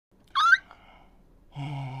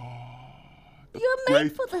You're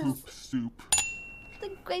made great for this. poop soup. The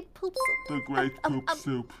great poop soup. The great poop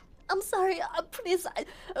soup. I'm sorry. Please,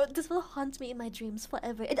 this will haunt me in my dreams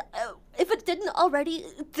forever. If it didn't already,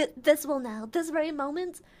 this will now. This very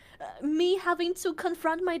moment, me having to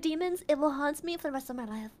confront my demons, it will haunt me for the rest of my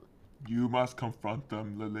life. You must confront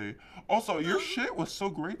them, Lily. Also, your shit was so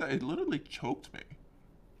great that it literally choked me.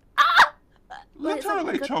 Ah! Literally is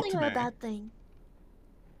that a good choked thing or me. a bad thing?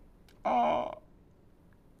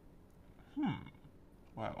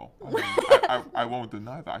 Well, I won't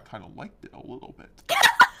deny that I kind of liked it a little bit.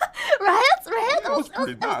 Right? That was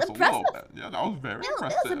pretty nice, a impressive. little bit. Yeah, that was very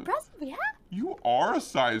impressive. It was impressive, yeah. You are a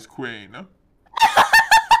size queen.